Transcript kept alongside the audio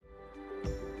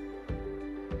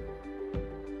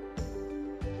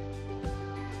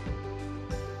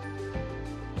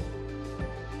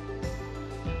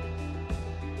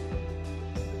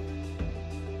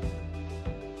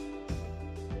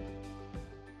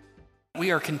we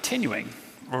are continuing.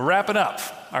 We're wrapping up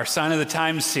our Sign of the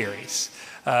Times series.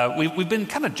 We've been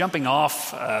kind of jumping off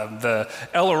the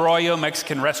El Arroyo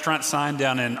Mexican restaurant sign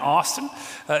down in Austin.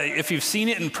 If you've seen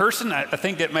it in person, I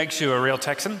think that makes you a real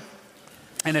Texan.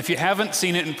 And if you haven't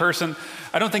seen it in person,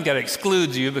 I don't think that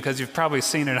excludes you because you've probably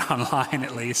seen it online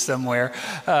at least somewhere.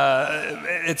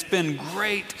 It's been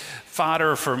great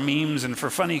fodder for memes and for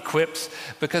funny quips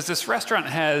because this restaurant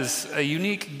has a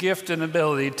unique gift and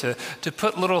ability to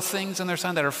put little things on their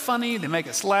sign that are funny. They make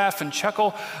us laugh and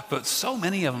chuckle, but so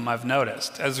many of them I've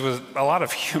noticed, as with a lot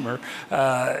of humor,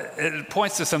 it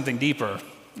points to something deeper.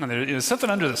 And there's something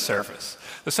under the surface.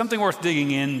 There's something worth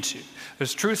digging into.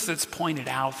 There's truth that's pointed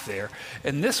out there.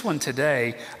 And this one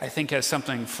today, I think, has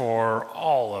something for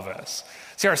all of us.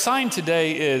 See, our sign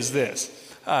today is this.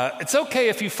 It's okay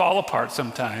if you fall apart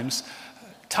sometimes.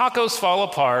 Tacos fall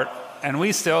apart, and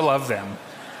we still love them.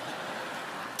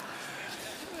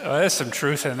 Well, there's some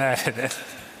truth in that, isn't it?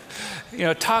 You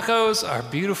know, tacos are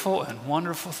beautiful and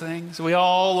wonderful things. We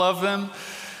all love them.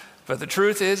 But the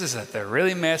truth is that they're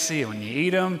really messy, and when you eat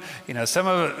them, you know, some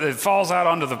of it falls out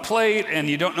onto the plate, and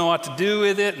you don't know what to do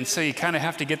with it, and so you kind of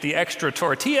have to get the extra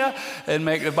tortilla and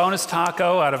make the bonus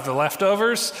taco out of the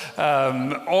leftovers,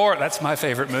 or that's my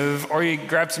favorite move, or you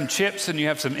grab some chips and you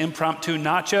have some impromptu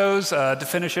nachos to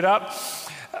finish it up.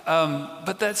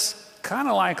 But that's kind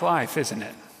of like life, isn't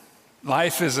it?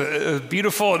 Life is a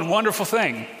beautiful and wonderful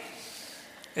thing.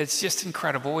 It's just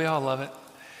incredible. We all love it.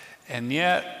 And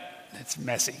yet, it's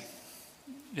messy.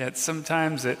 Yet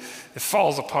sometimes it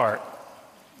falls apart,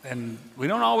 and we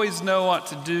don't always know what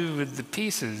to do with the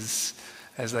pieces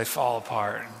as they fall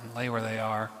apart and lay where they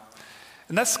are.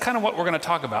 And that's kind of what we're going to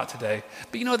talk about today.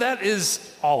 But you know, that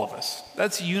is all of us.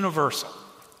 That's universal.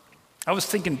 I was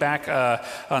thinking back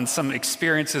on some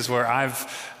experiences where I've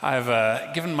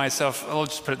given myself, I'll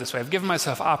just put it this way, I've given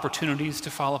myself opportunities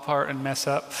to fall apart and mess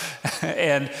up,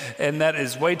 and that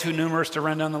is way too numerous to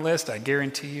run down the list, I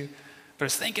guarantee you. But I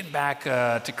was thinking back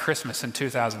to Christmas in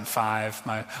 2005.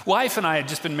 My wife and I had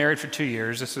just been married for 2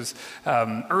 years. This was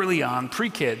early on,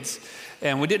 pre-kids,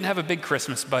 and we didn't have a big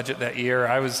Christmas budget that year.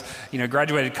 I was,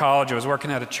 graduated college. I was working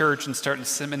at a church and starting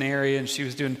seminary, and she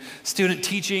was doing student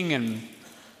teaching. And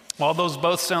while those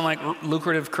both sound like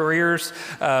lucrative careers,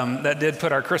 that did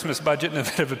put our Christmas budget in a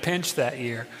bit of a pinch that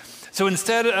year. So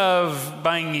instead of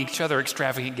buying each other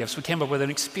extravagant gifts, we came up with an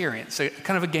experience,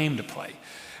 kind of a game to play.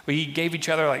 We gave each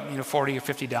other $40 or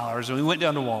 $50, and we went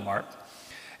down to Walmart,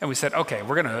 and we said, okay,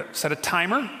 we're going to set a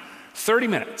timer, 30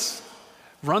 minutes,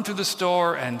 run through the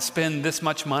store and spend this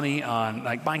much money on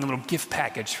buying a little gift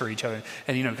package for each other,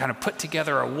 and kind of put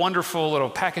together a wonderful little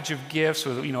package of gifts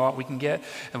with what we can get,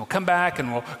 and we'll come back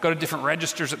and we'll go to different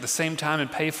registers at the same time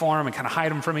and pay for them and kind of hide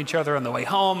them from each other on the way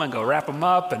home and go wrap them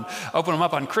up and open them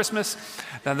up on Christmas.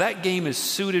 Now that game is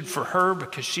suited for her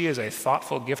because she is a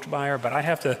thoughtful gift buyer, but I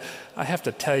have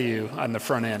to tell you on the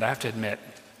front end, I have to admit,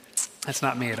 that's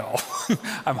not me at all.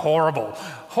 I'm horrible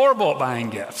at buying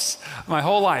gifts. My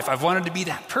whole life, I've wanted to be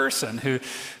that person who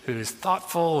is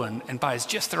thoughtful and buys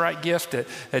just the right gift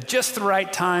at just the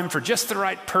right time for just the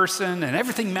right person, and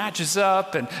everything matches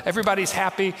up and everybody's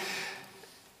happy.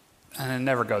 And it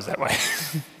never goes that way.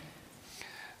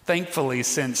 Thankfully,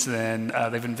 since then,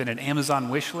 they've invented Amazon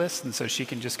wish lists, and so she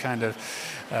can just kind of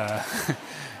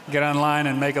get online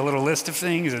and make a little list of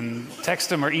things and text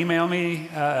them or email me,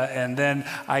 and then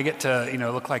I get to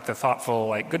look like the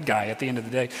thoughtful, good guy at the end of the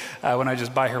day when I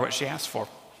just buy her what she asked for.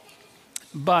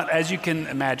 But as you can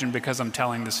imagine, because I'm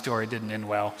telling the story, it didn't end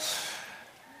well.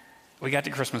 We got to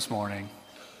Christmas morning,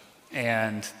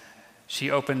 and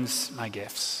she opens my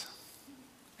gifts.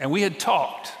 And we had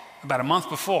talked about a month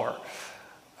before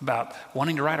about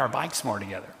wanting to ride our bikes more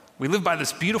together. We live by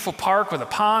this beautiful park with a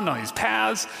pond on these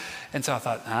paths. And so I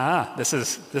thought, this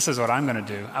is what I'm going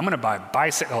to do. I'm going to buy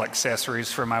bicycle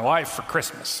accessories for my wife for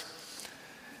Christmas.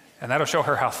 And that'll show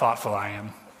her how thoughtful I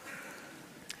am.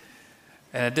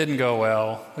 And it didn't go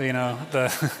well.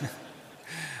 The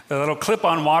little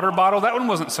clip-on water bottle, that one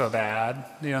wasn't so bad.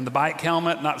 The bike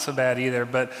helmet, not so bad either.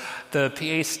 But the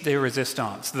pièce de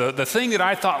résistance, the thing that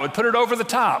I thought would put it over the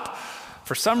top,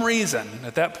 for some reason,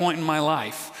 at that point in my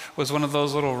life, was one of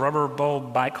those little rubber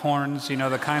bulb bike horns, the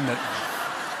kind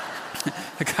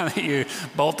that you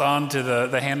bolt onto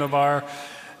the handlebar.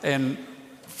 And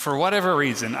for whatever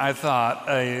reason, I thought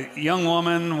a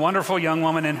wonderful young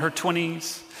woman in her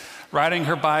 20s, riding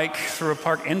her bike through a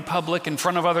park in public in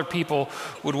front of other people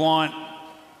would want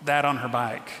that on her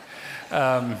bike.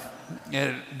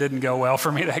 It didn't go well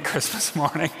for me that Christmas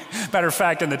morning. Matter of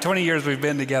fact, in the 20 years we've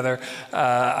been together,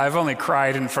 I've only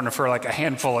cried in front of her like a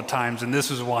handful of times, and this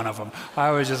was one of them.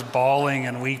 I was just bawling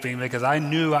and weeping because I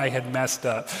knew I had messed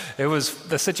up.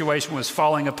 The situation was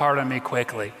falling apart on me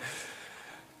quickly.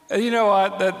 And you know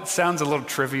what? That sounds a little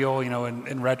trivial,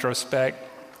 in retrospect.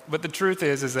 But the truth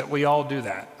is that we all do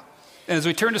that. And as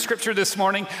we turn to Scripture this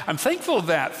morning, I'm thankful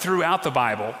that throughout the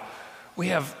Bible, we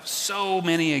have so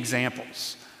many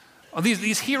examples of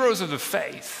these heroes of the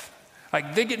faith.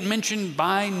 Like they get mentioned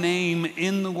by name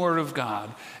in the Word of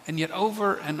God, and yet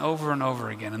over and over and over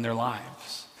again in their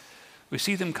lives, we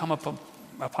see them come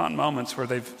upon moments where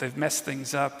they've messed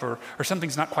things up or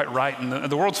something's not quite right,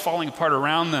 and the world's falling apart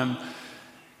around them.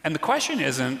 And the question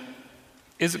isn't,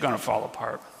 is it going to fall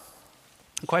apart?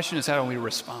 The question is, how do we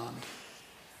respond?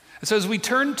 And so as we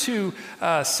turn to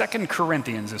 2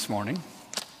 Corinthians this morning,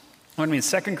 we're going to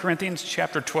be in 2 Corinthians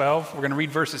chapter 12. We're going to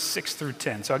read verses 6 through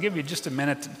 10. So I'll give you just a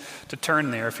minute to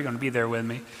turn there if you're going to be there with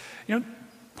me.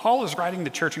 Paul is writing the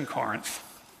church in Corinth.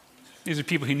 These are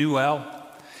people he knew well.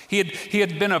 He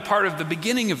had been a part of the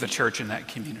beginning of the church in that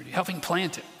community, helping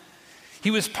plant it. He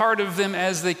was part of them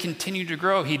as they continued to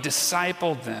grow. He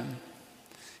discipled them.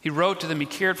 He wrote to them. He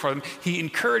cared for them. He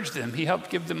encouraged them. He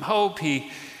helped give them hope. He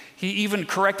even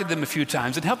corrected them a few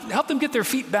times and helped them get their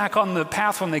feet back on the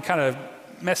path when they kind of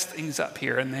messed things up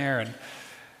here and there. And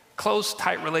close,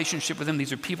 tight relationship with them.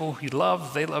 These are people he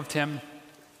loved. They loved him.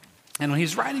 And when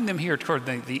he's writing them here toward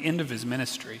the end of his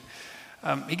ministry,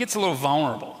 he gets a little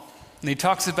vulnerable. And he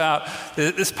talks about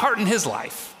this part in his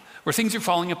life where things are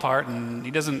falling apart and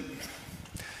he doesn't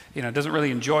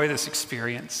really enjoy this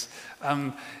experience.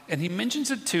 And he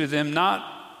mentions it to them, not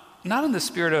in the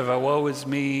spirit of, woe is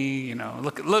me,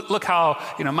 look how,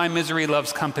 my misery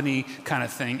loves company kind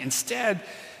of thing. Instead,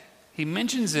 he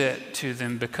mentions it to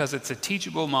them because it's a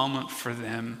teachable moment for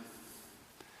them,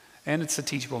 and it's a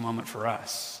teachable moment for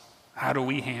us. How do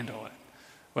we handle it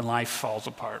when life falls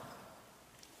apart?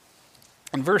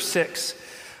 In verse 6,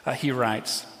 he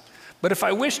writes, "But if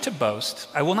I wish to boast,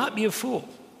 I will not be a fool,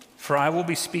 for I will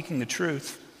be speaking the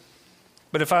truth.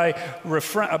 But I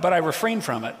refrain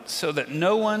from it, so that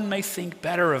no one may think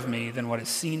better of me than what is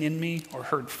seen in me or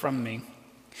heard from me,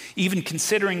 even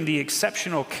considering the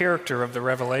exceptional character of the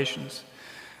revelations.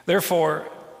 Therefore,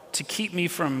 to keep me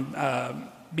from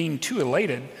being too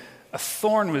elated, a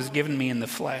thorn was given me in the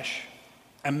flesh,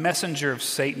 a messenger of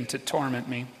Satan to torment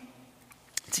me,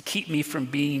 to keep me from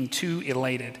being too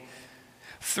elated.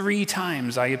 3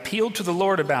 times I appealed to the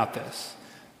Lord about this,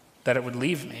 that it would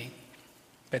leave me.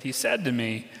 But he said to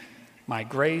me, my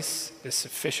grace is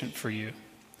sufficient for you,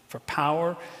 for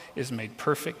power is made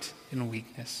perfect in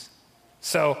weakness.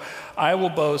 So I will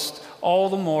boast all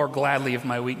the more gladly of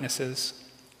my weaknesses,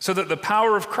 so that the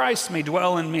power of Christ may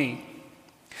dwell in me.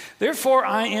 Therefore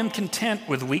I am content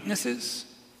with weaknesses,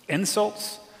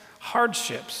 insults,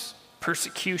 hardships,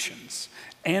 persecutions,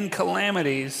 and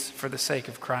calamities for the sake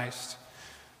of Christ.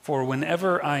 For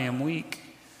whenever I am weak,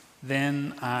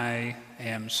 then I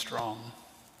am strong."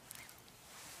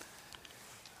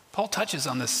 Paul touches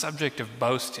on the subject of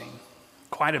boasting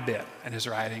quite a bit in his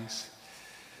writings.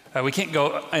 We can't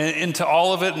go into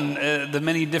all of it and the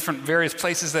many different various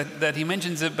places that he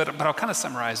mentions it, but I'll kind of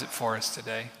summarize it for us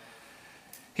today.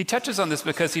 He touches on this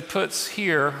because he puts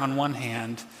here, on one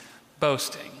hand,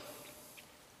 boasting,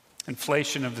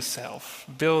 inflation of the self,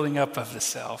 building up of the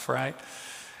self, right?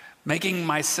 Making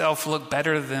myself look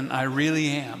better than I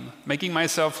really am, making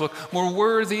myself look more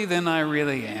worthy than I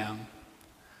really am,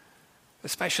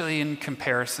 especially in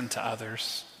comparison to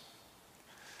others.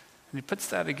 And he puts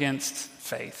that against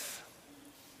faith.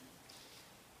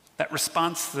 That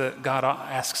response that God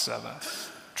asks of us,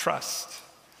 trust,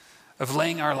 of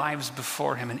laying our lives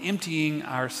before him and emptying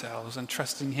ourselves and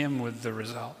trusting him with the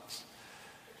results.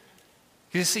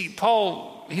 You see,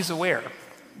 Paul, he's aware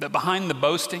that behind the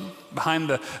boasting, behind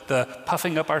the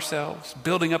puffing up ourselves,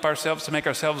 building up ourselves to make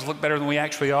ourselves look better than we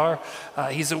actually are,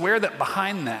 he's aware that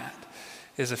behind that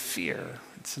is a fear,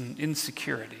 it's an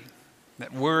insecurity,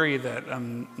 that worry that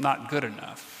I'm not good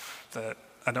enough, that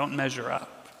I don't measure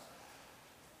up,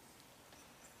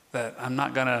 that I'm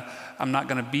not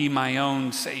gonna be my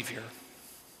own savior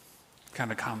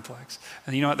kind of complex.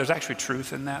 And you know what? There's actually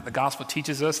truth in that. The gospel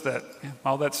teaches us that,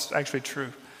 well, that's actually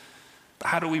true. But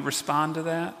how do we respond to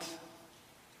that?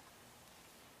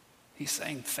 He's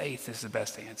saying faith is the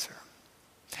best answer.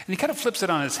 And he kind of flips it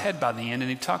on his head by the end, and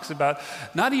he talks about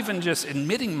not even just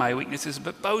admitting my weaknesses,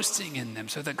 but boasting in them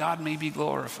so that God may be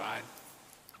glorified.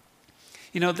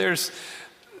 You know, there's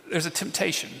a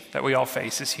temptation that we all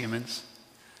face as humans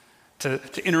to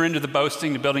enter into the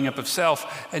boasting, the building up of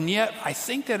self. And yet, I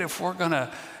think that if we're going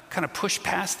to kind of push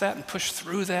past that and push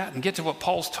through that and get to what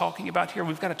Paul's talking about here,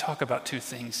 we've got to talk about two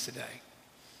things today.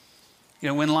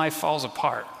 When life falls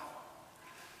apart,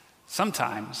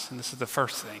 sometimes, and this is the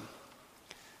first thing,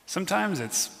 sometimes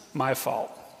it's my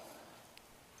fault.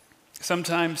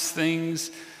 Sometimes things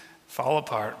fall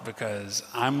apart because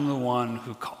I'm the one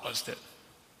who caused it.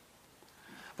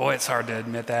 Boy, it's hard to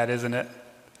admit that, isn't it?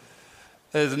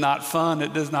 It is not fun,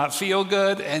 it does not feel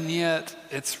good, and yet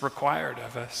it's required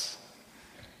of us.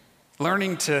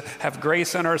 Learning to have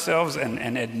grace on ourselves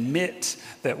and admit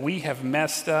that we have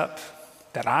messed up,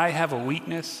 that I have a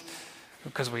weakness,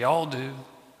 because we all do,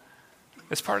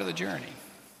 is part of the journey.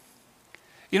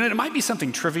 It might be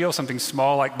something trivial, something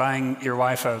small, like buying your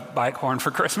wife a bike horn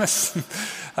for Christmas,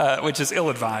 which is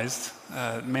ill-advised.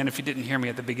 Man, if you didn't hear me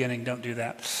at the beginning, don't do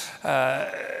that.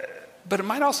 But it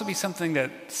might also be something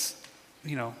that's,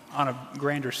 on a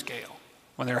grander scale,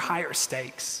 when there are higher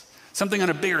stakes, something on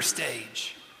a bigger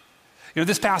stage.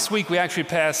 This past week, we actually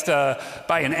passed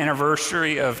by an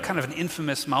anniversary of kind of an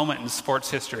infamous moment in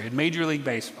sports history, in Major League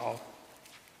Baseball.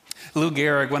 Lou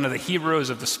Gehrig, one of the heroes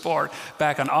of the sport,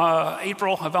 back on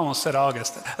April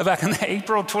 26th,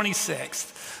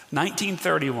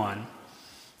 1931,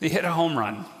 he hit a home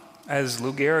run, as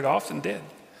Lou Gehrig often did.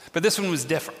 But this one was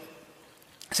different.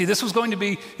 See, this was going to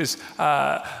be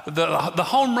the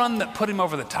home run that put him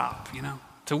over the top,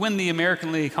 to win the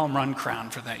American League home run crown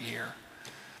for that year.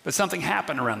 But something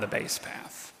happened around the base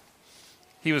path.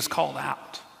 He was called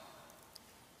out.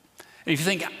 And if you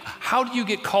think, how do you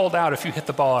get called out if you hit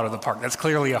the ball out of the park? That's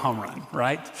clearly a home run,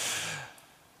 right?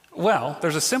 Well,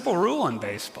 there's a simple rule in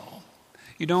baseball.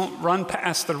 You don't run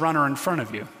past the runner in front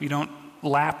of you. You don't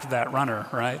lap that runner,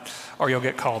 right? Or you'll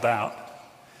get called out.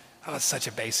 Oh, it's such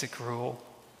a basic rule.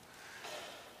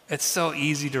 It's so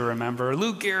easy to remember.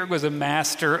 Lou Gehrig was a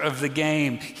master of the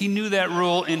game. He knew that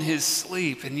rule in his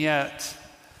sleep, and yet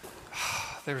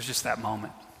there was just that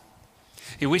moment.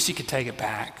 He wished he could take it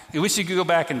back. He wished he could go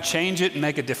back and change it and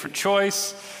make a different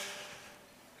choice.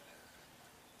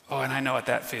 Oh, and I know what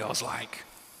that feels like.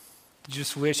 You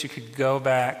just wish you could go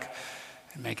back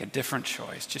and make a different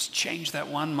choice. Just change that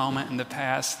one moment in the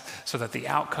past so that the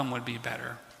outcome would be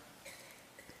better.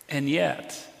 And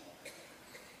yet,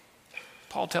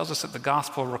 Paul tells us that the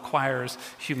gospel requires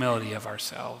humility of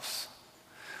ourselves.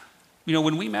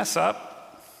 When we mess up,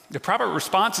 the proper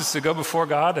response is to go before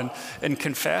God and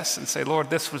confess and say, Lord,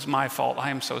 this was my fault. I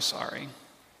am so sorry.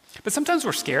 But sometimes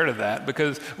we're scared of that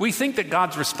because we think that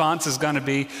God's response is going to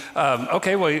be,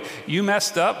 okay, well, you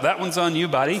messed up. That one's on you,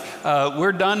 buddy.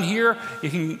 We're done here.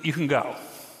 You can go.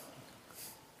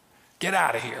 Get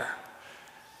out of here.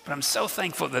 But I'm so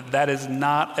thankful that that is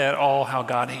not at all how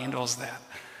God handles that.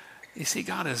 You see,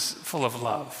 God is full of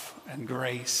love and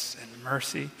grace and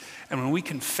mercy. And when we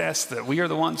confess that we are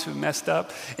the ones who messed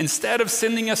up, instead of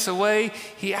sending us away,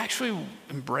 he actually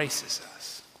embraces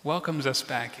us, welcomes us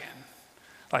back in,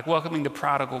 like welcoming the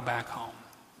prodigal back home.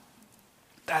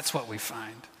 That's what we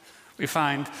find. We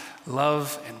find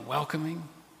love and welcoming,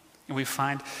 and we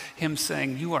find him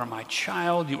saying, you are my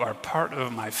child, you are part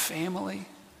of my family.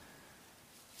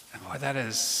 And boy, that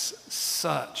is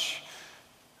such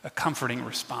a comforting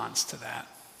response to that.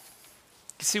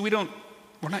 You see,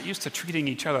 we're not used to treating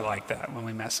each other like that when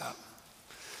we mess up.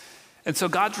 And so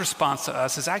God's response to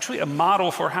us is actually a model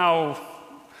for how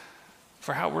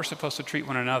we're supposed to treat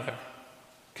one another.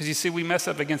 Because you see, we mess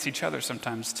up against each other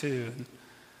sometimes too.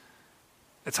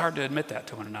 It's hard to admit that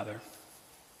to one another.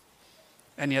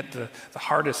 And yet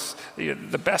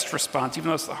the best response, even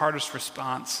though it's the hardest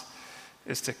response,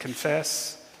 is to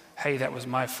confess, hey, that was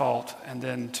my fault, and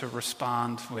then to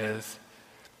respond with,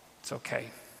 it's okay.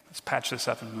 Let's patch this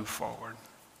up and move forward.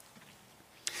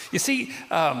 You see,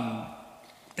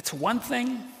 it's one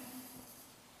thing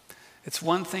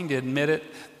to admit it.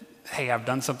 Hey, I've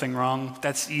done something wrong.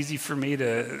 That's easy for me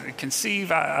to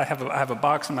conceive. I have a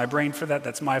box in my brain for that.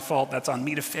 That's my fault. That's on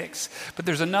me to fix. But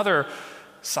there's another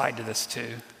side to this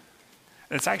too.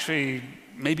 And it's actually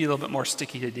maybe a little bit more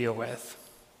sticky to deal with.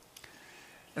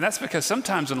 And that's because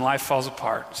sometimes when life falls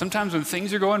apart, sometimes when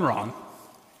things are going wrong,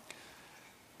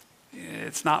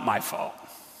 it's not my fault.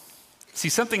 See,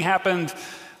 something happened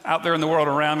out there in the world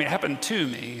around me. It happened to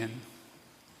me, and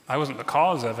I wasn't the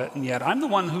cause of it, and yet I'm the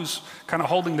one who's kind of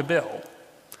holding the bill.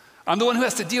 I'm the one who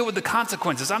has to deal with the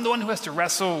consequences. I'm the one who has to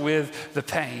wrestle with the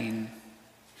pain.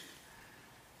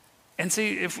 And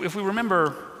see, if we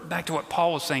remember back to what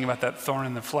Paul was saying about that thorn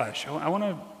in the flesh, I want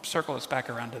to circle us back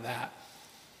around to that.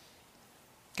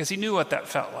 Because he knew what that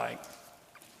felt like.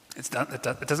 It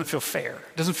doesn't feel fair.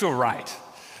 It doesn't feel right.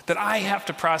 That I have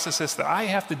to process this, that I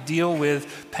have to deal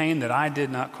with pain that I did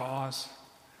not cause.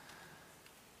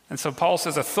 And so Paul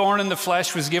says a thorn in the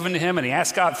flesh was given to him, and he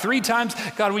asked God 3 times,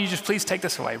 God, will you just please take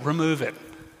this away, remove it?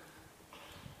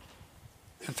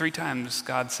 And 3 times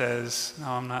God says, no,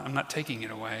 I'm not taking it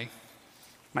away.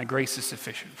 My grace is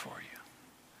sufficient for you.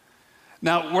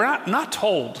 Now, we're not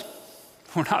told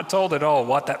at all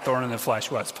what that thorn in the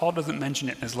flesh was. Paul doesn't mention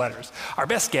it in his letters. Our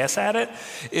best guess at it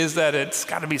is that it's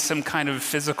got to be some kind of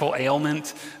physical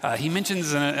ailment. He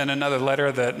mentions in another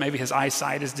letter that maybe his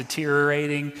eyesight is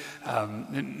deteriorating.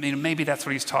 Maybe that's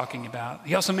what he's talking about.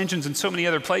 He also mentions in so many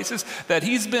other places that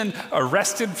he's been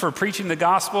arrested for preaching the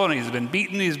gospel, and he's been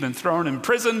beaten, he's been thrown in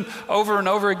prison over and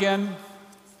over again.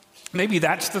 Maybe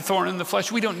that's the thorn in the flesh.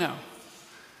 We don't know.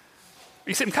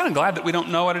 You see, I'm kind of glad that we don't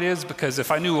know what it is, because if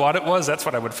I knew what it was, that's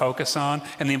what I would focus on.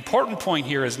 And the important point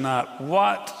here is not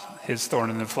what his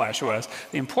thorn in the flesh was.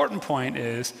 The important point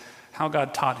is how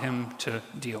God taught him to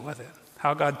deal with it,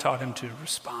 how God taught him to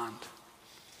respond.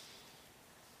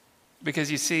 Because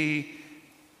you see,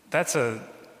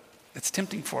 it's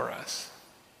tempting for us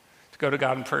to go to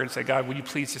God in prayer and say, God, will you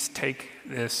please just take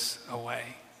this away?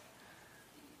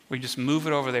 Will you just move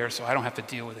it over there so I don't have to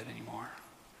deal with it anymore?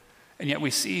 And yet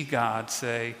we see God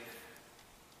say,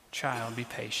 child, be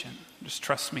patient. Just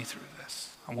trust me through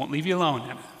this. I won't leave you alone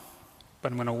in it,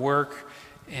 but I'm going to work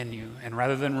in you. And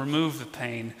rather than remove the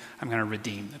pain, I'm going to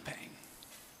redeem the pain.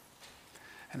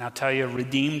 And I'll tell you,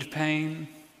 redeemed pain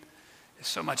is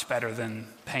so much better than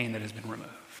pain that has been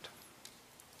removed.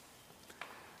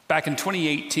 Back in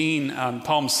 2018, on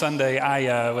Palm Sunday,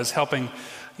 I was helping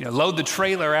load the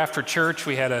trailer after church.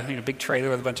 We had a big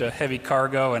trailer with a bunch of heavy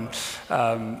cargo, and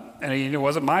it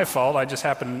wasn't my fault.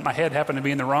 My head happened to be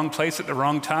in the wrong place at the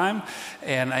wrong time,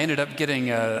 and I ended up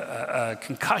getting a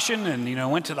concussion,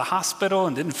 and went to the hospital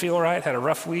and didn't feel right. Had a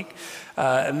rough week,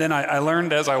 and then I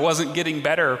learned as I wasn't getting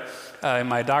better.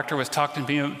 My doctor was talking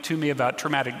to me about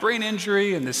traumatic brain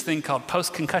injury and this thing called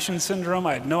post-concussion syndrome.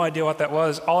 I had no idea what that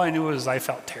was. All I knew was I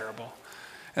felt terrible,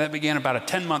 and that began about a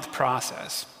 10-month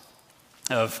process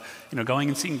of going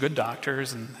and seeing good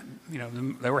doctors, and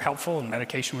they were helpful, and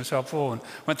medication was helpful, and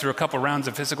went through a couple rounds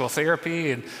of physical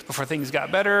therapy, and before things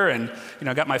got better, and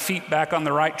got my feet back on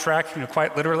the right track,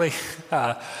 quite literally.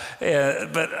 But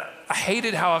I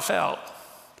hated how I felt.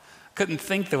 Couldn't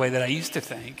think the way that I used to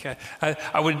think.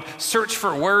 I would search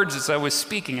for words as I was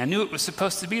speaking. I knew it was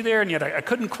supposed to be there, and yet I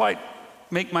couldn't quite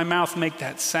make my mouth make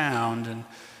that sound. And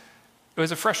it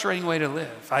was a frustrating way to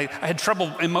live. I had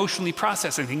trouble emotionally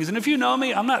processing things. And if you know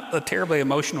me, I'm not a terribly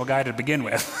emotional guy to begin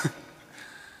with.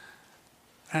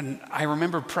 And I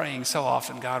remember praying so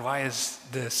often, God, why is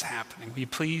this happening? Will you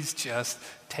please just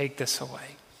take this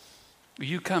away? Will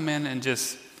you come in and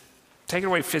just take it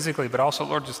away physically, but also,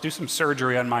 Lord, just do some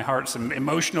surgery on my heart, some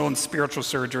emotional and spiritual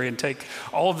surgery, and take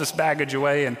all of this baggage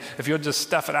away. And if you'll just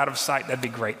stuff it out of sight, that'd be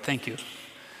great. Thank you.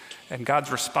 And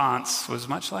God's response was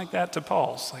much like that to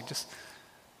Paul's. Like, just,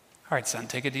 all right, son,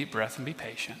 take a deep breath and be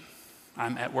patient.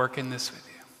 I'm at work in this with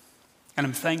you. And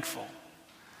I'm thankful.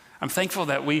 I'm thankful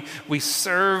that we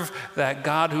serve that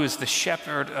God who is the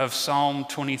shepherd of Psalm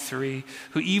 23,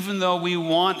 who even though we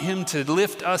want him to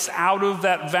lift us out of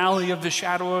that valley of the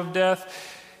shadow of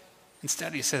death,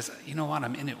 instead he says, you know what,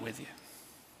 I'm in it with you.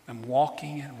 I'm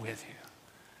walking it with you.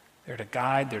 There to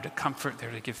guide, there to comfort,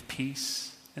 there to give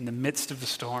peace in the midst of the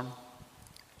storm.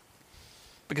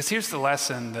 Because here's the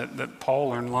lesson that Paul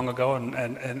learned long ago,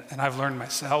 and I've learned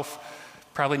myself,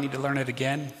 probably need to learn it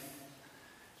again,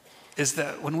 is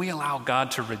that when we allow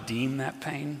God to redeem that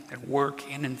pain and work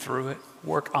in and through it,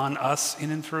 work on us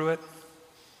in and through it,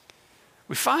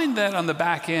 we find that on the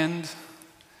back end,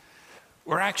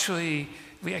 we actually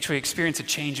experience a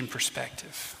change in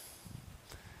perspective.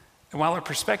 And while our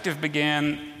perspective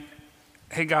began,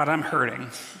 hey, God, I'm hurting.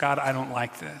 God, I don't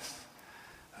like this.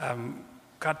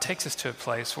 God takes us to a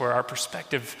place where our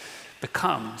perspective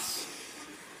becomes,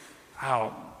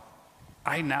 wow,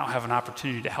 I now have an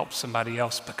opportunity to help somebody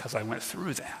else because I went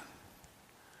through that.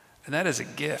 And that is a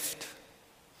gift.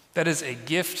 That is a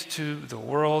gift to the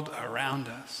world around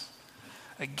us.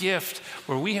 A gift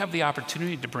where we have the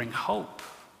opportunity to bring hope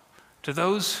to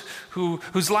those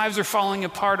whose lives are falling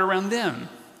apart around them.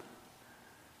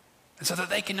 And so that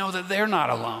they can know that they're not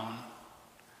alone.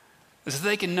 So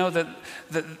they can know that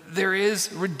there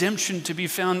is redemption to be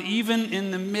found even in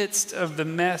the midst of the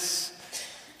mess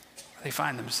they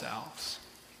find themselves.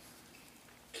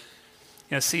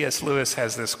 C.S. Lewis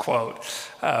has this quote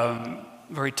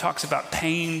where he talks about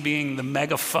pain being the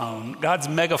megaphone, God's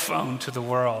megaphone to the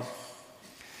world.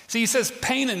 See, he says,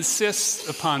 pain insists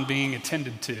upon being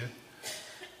attended to.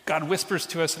 God whispers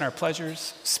to us in our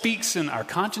pleasures, speaks in our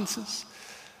consciences,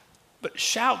 but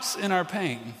shouts in our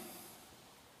pain.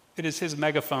 It is his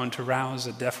megaphone to rouse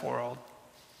a deaf world.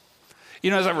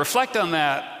 As I reflect on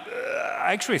that,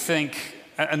 I actually think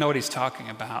I know what he's talking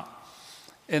about,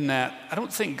 in that I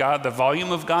don't think the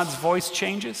volume of God's voice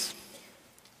changes.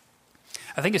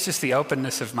 I think it's just the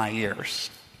openness of my ears.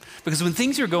 Because when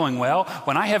things are going well,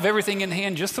 when I have everything in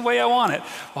hand just the way I want it,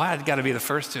 well, I've got to be the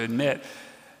first to admit,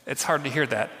 it's hard to hear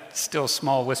that still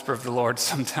small whisper of the Lord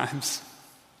sometimes.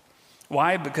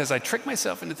 Why? Because I trick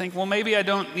myself into thinking, well, maybe I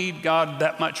don't need God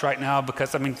that much right now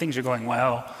because, things are going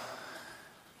well.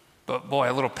 But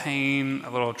boy, a little pain, a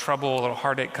little trouble, a little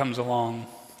heartache comes along.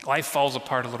 Life falls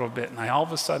apart a little bit, and I all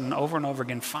of a sudden, over and over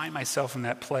again, find myself in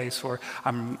that place where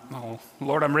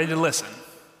Lord, I'm ready to listen.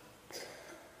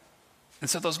 And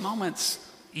so those moments,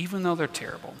 even though they're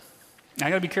terrible, I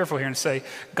got to be careful here and say,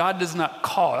 God does not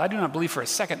cause. I do not believe for a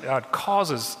second God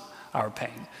causes our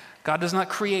pain. God does not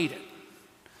create it.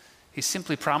 He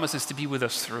simply promises to be with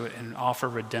us through it and offer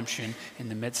redemption in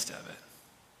the midst of it.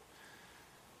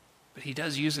 But he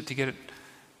does use it to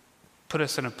put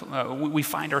us in we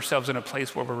find ourselves in a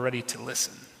place where we're ready to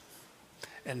listen.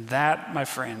 And that, my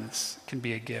friends, can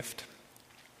be a gift.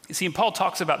 You see, and Paul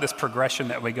talks about this progression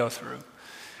that we go through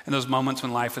in those moments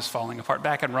when life is falling apart.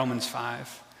 Back in Romans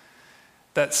 5,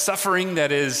 that suffering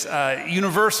that is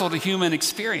universal to human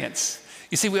experience.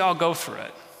 You see, we all go through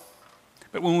it.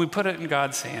 But when we put it in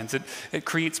God's hands, it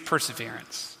creates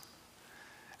perseverance.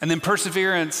 And then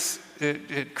perseverance,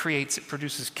 it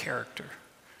produces character.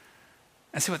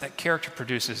 And see, what that character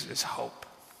produces is hope.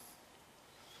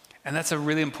 And that's a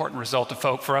really important result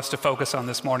for us to focus on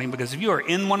this morning, because if you are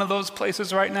in one of those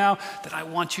places right now, then I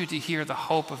want you to hear the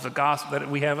hope of the gospel that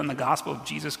we have in the gospel of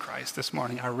Jesus Christ this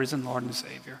morning, our risen Lord and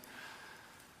Savior.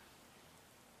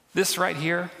 This right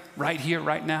here,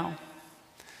 right now,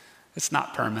 it's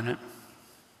not permanent.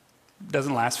 It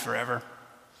doesn't last forever.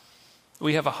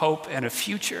 We have a hope and a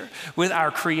future with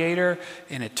our Creator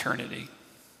in eternity.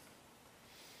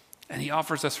 And he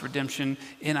offers us redemption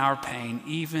in our pain,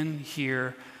 even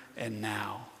here and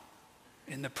now,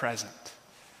 in the present.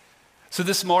 So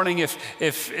this morning,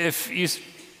 if you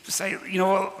say,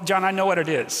 well, John, I know what it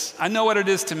is. I know what it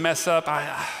is to mess up.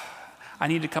 I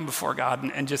need to come before God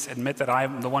and just admit that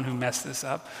I'm the one who messed this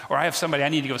up. Or I have somebody I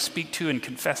need to go speak to and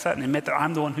confess that and admit that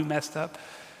I'm the one who messed up.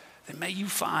 Then may you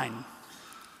find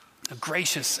a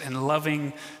gracious and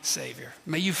loving Savior.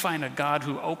 May you find a God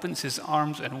who opens his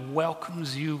arms and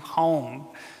welcomes you home,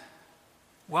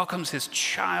 welcomes his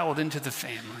child into the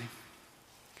family.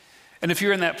 And if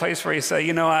you're in that place where you say,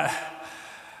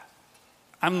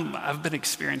 I've been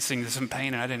experiencing some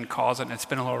pain and I didn't cause it and it's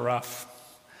been a little rough,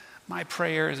 my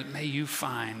prayer is that may you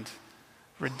find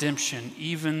redemption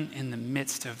even in the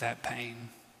midst of that pain.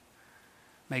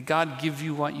 May God give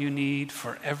you what you need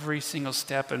for every single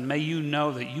step, and may you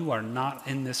know that you are not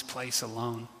in this place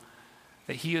alone,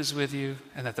 that he is with you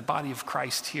and that the body of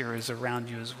Christ here is around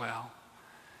you as well.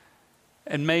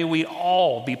 And may we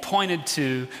all be pointed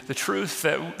to the truth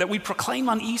that we proclaim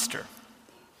on Easter.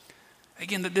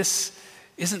 Again, that this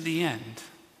isn't the end,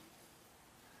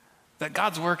 that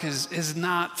God's work is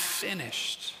not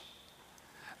finished,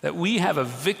 that we have a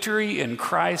victory in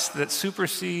Christ that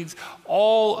supersedes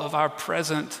all of our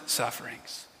present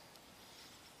sufferings.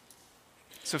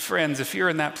 So friends, if you're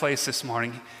in that place this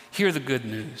morning, hear the good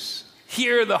news.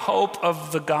 Hear the hope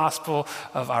of the gospel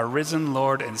of our risen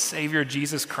Lord and Savior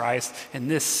Jesus Christ in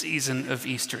this season of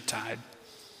Eastertide.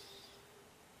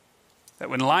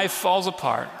 That when life falls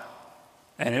apart,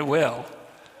 and it will,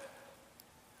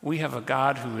 we have a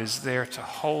God who is there to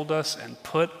hold us and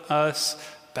put us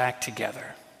back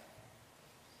together.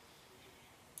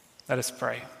 Let us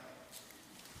pray.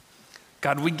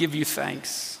 God, we give you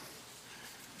thanks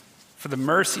for the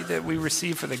mercy that we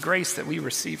receive, for the grace that we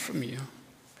receive from you,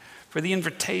 for the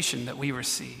invitation that we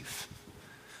receive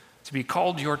to be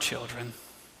called your children.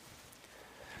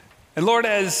 And Lord,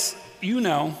 as you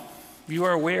know, you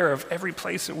are aware of every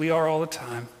place that we are all the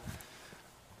time.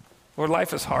 Lord,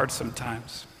 life is hard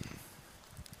sometimes.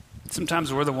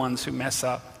 Sometimes we're the ones who mess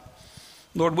up.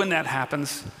 Lord, when that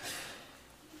happens,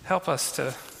 help us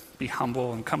to be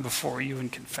humble and come before you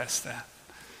and confess that.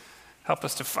 Help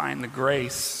us to find the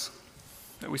grace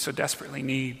that we so desperately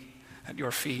need at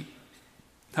your feet.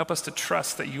 Help us to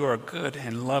trust that you are good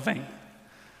and loving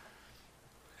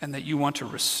and that you want to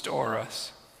restore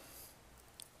us.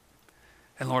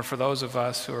 And Lord, for those of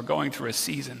us who are going through a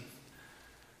season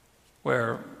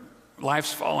where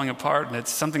life's falling apart and it's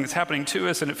something that's happening to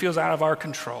us and it feels out of our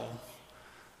control,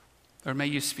 Lord, may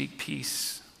you speak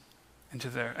peace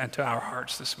into our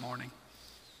hearts this morning.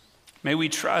 May we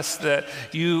trust that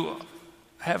you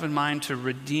have in mind to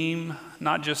redeem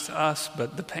not just us,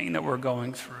 but the pain that we're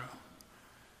going through,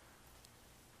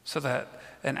 so that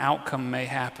an outcome may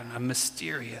happen, a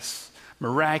mysterious,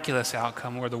 miraculous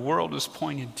outcome where the world is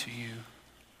pointed to you.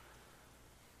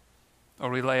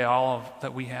 Lord, we lay all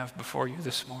that we have before you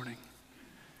this morning.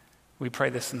 We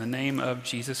pray this in the name of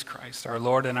Jesus Christ, our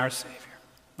Lord and our Savior.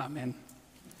 Amen.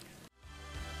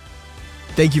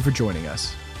 Thank you for joining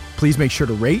us. Please make sure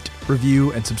to rate,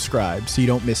 review, and subscribe so you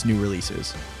don't miss new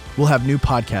releases. We'll have new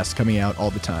podcasts coming out all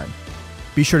the time.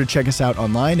 Be sure to check us out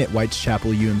online at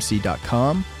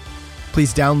whiteschapelumc.com.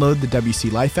 Please download the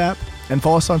WC Life app and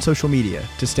follow us on social media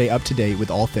to stay up to date with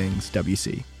all things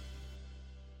WC.